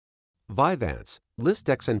Vyvanse,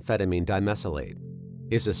 lisdexamfetamine dimesylate,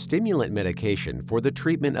 is a stimulant medication for the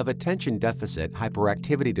treatment of attention deficit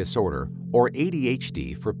hyperactivity disorder, or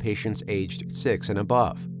ADHD, for patients aged 6 and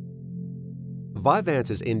above.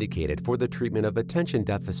 Vyvanse is indicated for the treatment of attention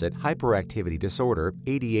deficit hyperactivity disorder,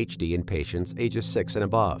 ADHD, in patients ages 6 and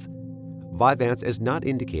above. Vyvanse is not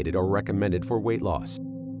indicated or recommended for weight loss.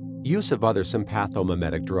 Use of other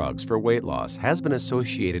sympathomimetic drugs for weight loss has been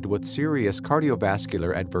associated with serious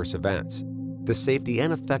cardiovascular adverse events. The safety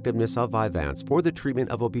and effectiveness of Vyvanse for the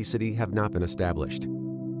treatment of obesity have not been established.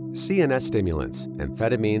 CNS stimulants,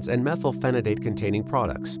 amphetamines, and methylphenidate-containing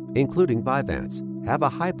products, including Vyvanse, have a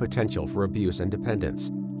high potential for abuse and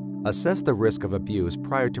dependence. Assess the risk of abuse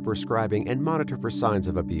prior to prescribing and monitor for signs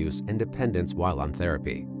of abuse and dependence while on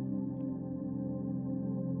therapy.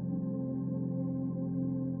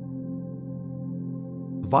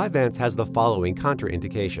 Vyvanse has the following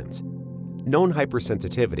contraindications: known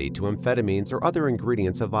hypersensitivity to amphetamines or other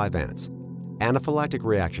ingredients of Vyvanse, anaphylactic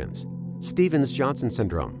reactions, Stevens-Johnson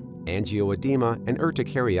syndrome, angioedema, and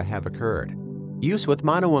urticaria have occurred. Use with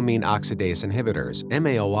monoamine oxidase inhibitors,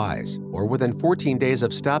 MAOIs, or within 14 days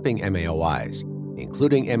of stopping MAOIs,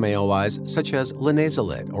 including MAOIs such as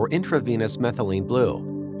linezolid or intravenous methylene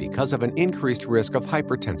blue, because of an increased risk of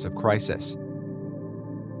hypertensive crisis.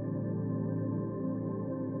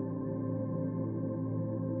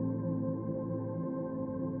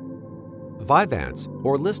 Vyvanse,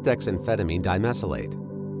 or lisdexamfetamine dimesylate,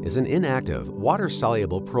 is an inactive,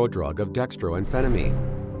 water-soluble prodrug of dextroamphetamine,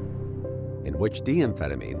 in which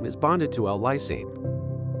D-amphetamine is bonded to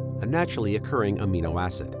L-lysine, a naturally occurring amino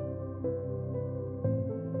acid.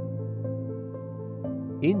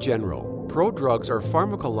 In general, prodrugs are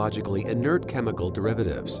pharmacologically inert chemical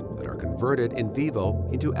derivatives that are converted in vivo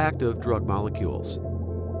into active drug molecules.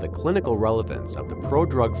 The clinical relevance of the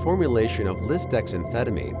prodrug formulation of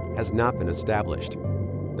lisdexamfetamine has not been established.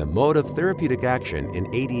 The mode of therapeutic action in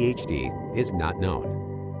ADHD is not known.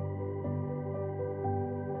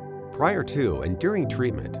 Prior to and during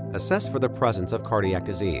treatment, assess for the presence of cardiac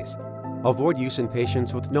disease. Avoid use in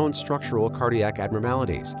patients with known structural cardiac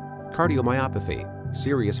abnormalities, cardiomyopathy,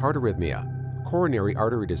 serious heart arrhythmia, coronary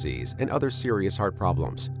artery disease, and other serious heart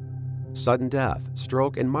problems. Sudden death,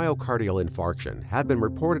 stroke, and myocardial infarction have been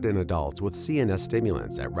reported in adults with CNS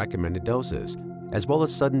stimulants at recommended doses, as well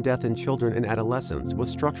as sudden death in children and adolescents with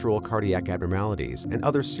structural cardiac abnormalities and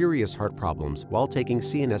other serious heart problems while taking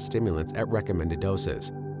CNS stimulants at recommended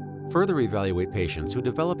doses. Further evaluate patients who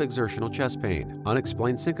develop exertional chest pain,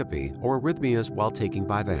 unexplained syncope, or arrhythmias while taking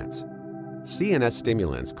Vyvanse. CNS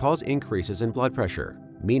stimulants cause increases in blood pressure,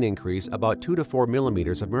 mean increase about 2 to 4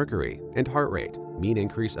 millimeters of mercury, and heart rate, mean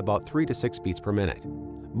increase about 3 to 6 beats per minute.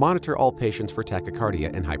 Monitor all patients for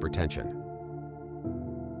tachycardia and hypertension.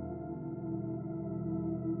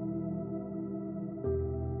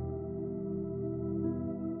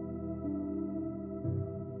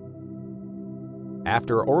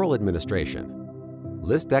 After oral administration,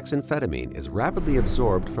 lisdexamfetamine is rapidly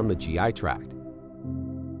absorbed from the GI tract.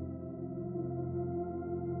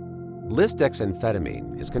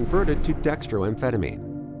 Lisdexamfetamine is converted to dextroamphetamine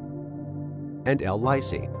and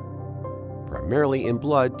L-lysine, primarily in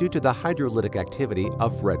blood due to the hydrolytic activity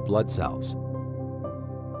of red blood cells.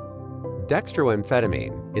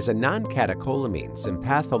 Dextroamphetamine is a non-catecholamine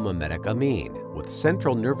sympathomimetic amine with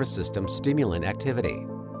central nervous system stimulant activity.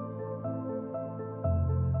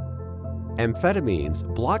 Amphetamines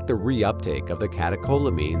block the reuptake of the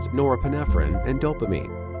catecholamines norepinephrine and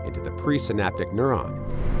dopamine into the presynaptic neuron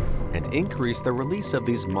and increase the release of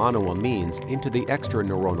these monoamines into the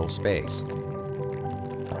extraneuronal space.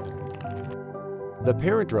 The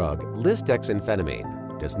parent drug,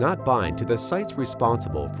 lisdexamfetamine, does not bind to the sites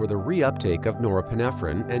responsible for the reuptake of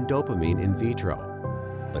norepinephrine and dopamine in vitro.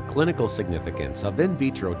 The clinical significance of in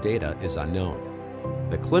vitro data is unknown.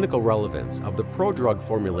 The clinical relevance of the prodrug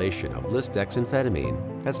formulation of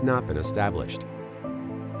lisdexamfetamine has not been established.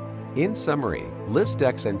 In summary,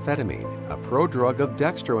 lisdexamfetamine, a prodrug of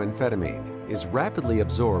dextroamphetamine, is rapidly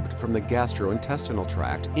absorbed from the gastrointestinal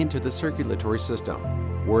tract into the circulatory system,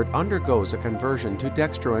 where it undergoes a conversion to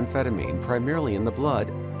dextroamphetamine primarily in the blood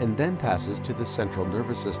and then passes to the central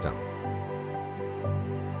nervous system.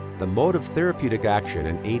 The mode of therapeutic action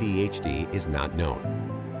in ADHD is not known.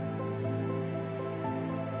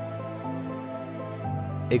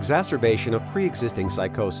 Exacerbation of pre-existing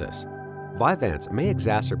psychosis. Vyvanse may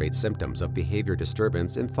exacerbate symptoms of behavior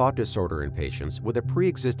disturbance and thought disorder in patients with a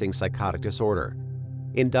pre-existing psychotic disorder.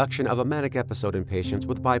 Induction of a manic episode in patients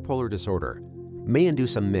with bipolar disorder may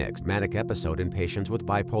induce a mixed manic episode in patients with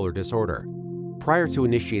bipolar disorder. Prior to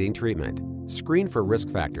initiating treatment, screen for risk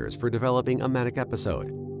factors for developing a manic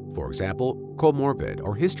episode. For example, comorbid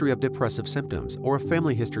or history of depressive symptoms or a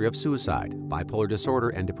family history of suicide, bipolar disorder,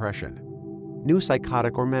 and depression. New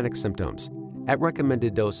psychotic or manic symptoms at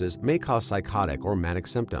recommended doses may cause psychotic or manic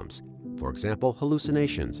symptoms. For example,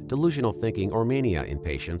 hallucinations, delusional thinking, or mania in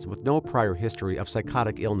patients with no prior history of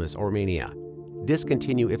psychotic illness or mania.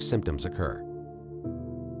 Discontinue if symptoms occur.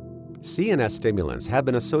 CNS stimulants have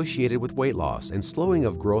been associated with weight loss and slowing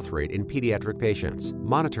of growth rate in pediatric patients.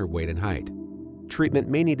 Monitor weight and height. Treatment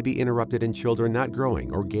may need to be interrupted in children not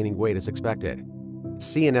growing or gaining weight as expected.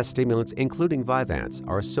 CNS stimulants, including Vyvanse,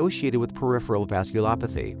 are associated with peripheral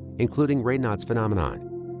vasculopathy, including Raynaud's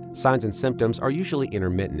phenomenon. Signs and symptoms are usually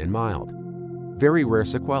intermittent and mild. Very rare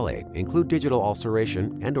sequelae include digital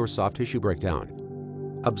ulceration and/or soft tissue breakdown.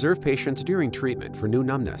 Observe patients during treatment for new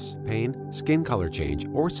numbness, pain, skin color change,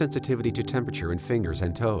 or sensitivity to temperature in fingers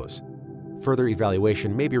and toes. Further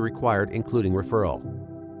evaluation may be required, including referral.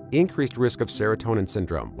 Increased risk of serotonin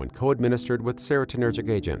syndrome when co-administered with serotonergic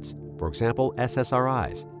agents, for example,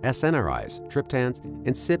 SSRIs, SNRIs, triptans,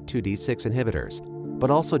 and CYP2D6 inhibitors,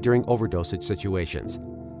 but also during overdosage situations.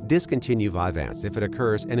 Discontinue Vyvanse if it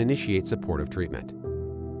occurs and initiate supportive treatment.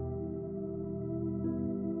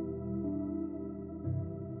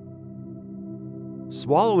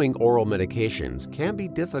 Swallowing oral medications can be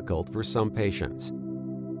difficult for some patients.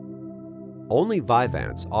 Only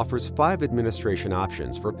Vyvanse offers 5 administration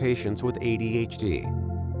options for patients with ADHD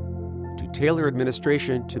to tailor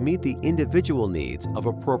administration to meet the individual needs of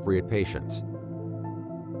appropriate patients.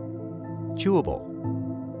 Chewable,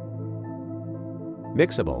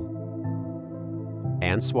 mixable,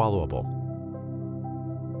 and swallowable.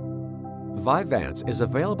 Vyvanse is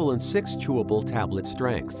available in 6 chewable tablet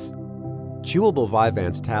strengths. Chewable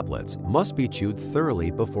Vyvanse tablets must be chewed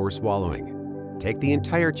thoroughly before swallowing. Take the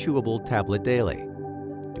entire chewable tablet daily.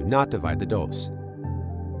 Do not divide the dose.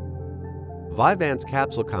 Vyvanse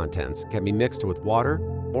capsule contents can be mixed with water,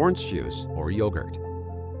 orange juice, or yogurt.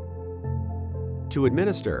 To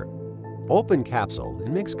administer, open capsule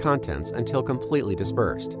and mix contents until completely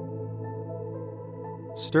dispersed.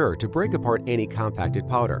 Stir to break apart any compacted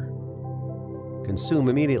powder. Consume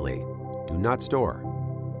immediately. Do not store.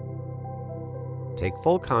 Take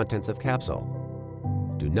full contents of capsule.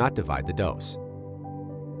 Do not divide the dose.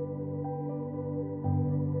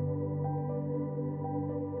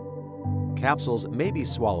 Capsules may be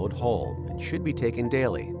swallowed whole and should be taken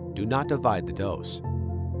daily. Do not divide the dose.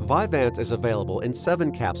 Vyvanse is available in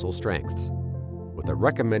 7 capsule strengths, with a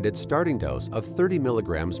recommended starting dose of 30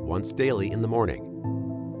 mg once daily in the morning.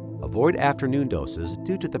 Avoid afternoon doses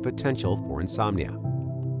due to the potential for insomnia.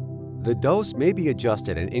 The dose may be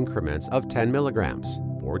adjusted in increments of 10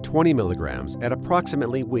 mg or 20 mg at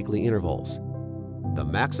approximately weekly intervals. The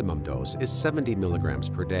maximum dose is 70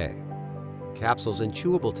 mg per day. Capsules and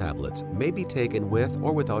chewable tablets may be taken with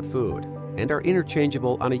or without food and are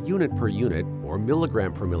interchangeable on a unit per unit or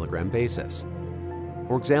milligram per milligram basis.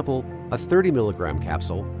 For example, a 30 mg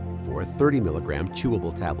capsule for a 30 mg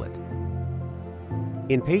chewable tablet.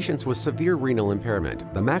 In patients with severe renal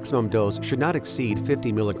impairment, the maximum dose should not exceed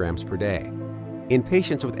 50 mg per day. In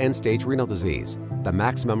patients with end-stage renal disease, the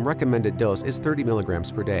maximum recommended dose is 30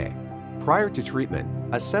 mg per day. Prior to treatment,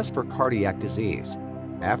 assess for cardiac disease.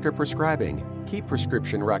 After prescribing, keep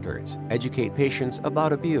prescription records, educate patients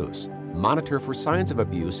about abuse, monitor for signs of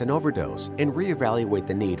abuse and overdose, and reevaluate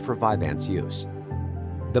the need for Vyvanse use.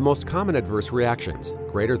 The most common adverse reactions,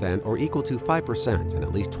 greater than or equal to 5% and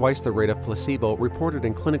at least twice the rate of placebo reported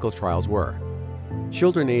in clinical trials were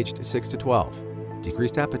children aged 6 to 12,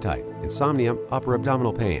 decreased appetite, insomnia, upper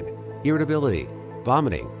abdominal pain, irritability,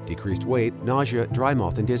 vomiting, decreased weight, nausea, dry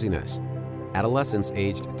mouth, and dizziness, adolescents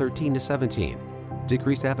aged 13 to 17,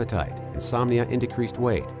 decreased appetite, insomnia, and decreased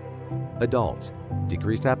weight. Adults,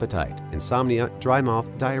 decreased appetite, insomnia, dry mouth,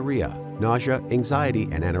 diarrhea, nausea, anxiety,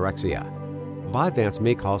 and anorexia. Vyvanse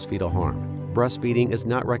may cause fetal harm. Breastfeeding is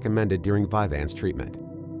not recommended during Vyvanse treatment.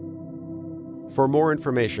 For more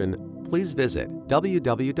information, please visit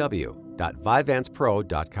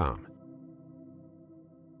www.vyvansepro.com.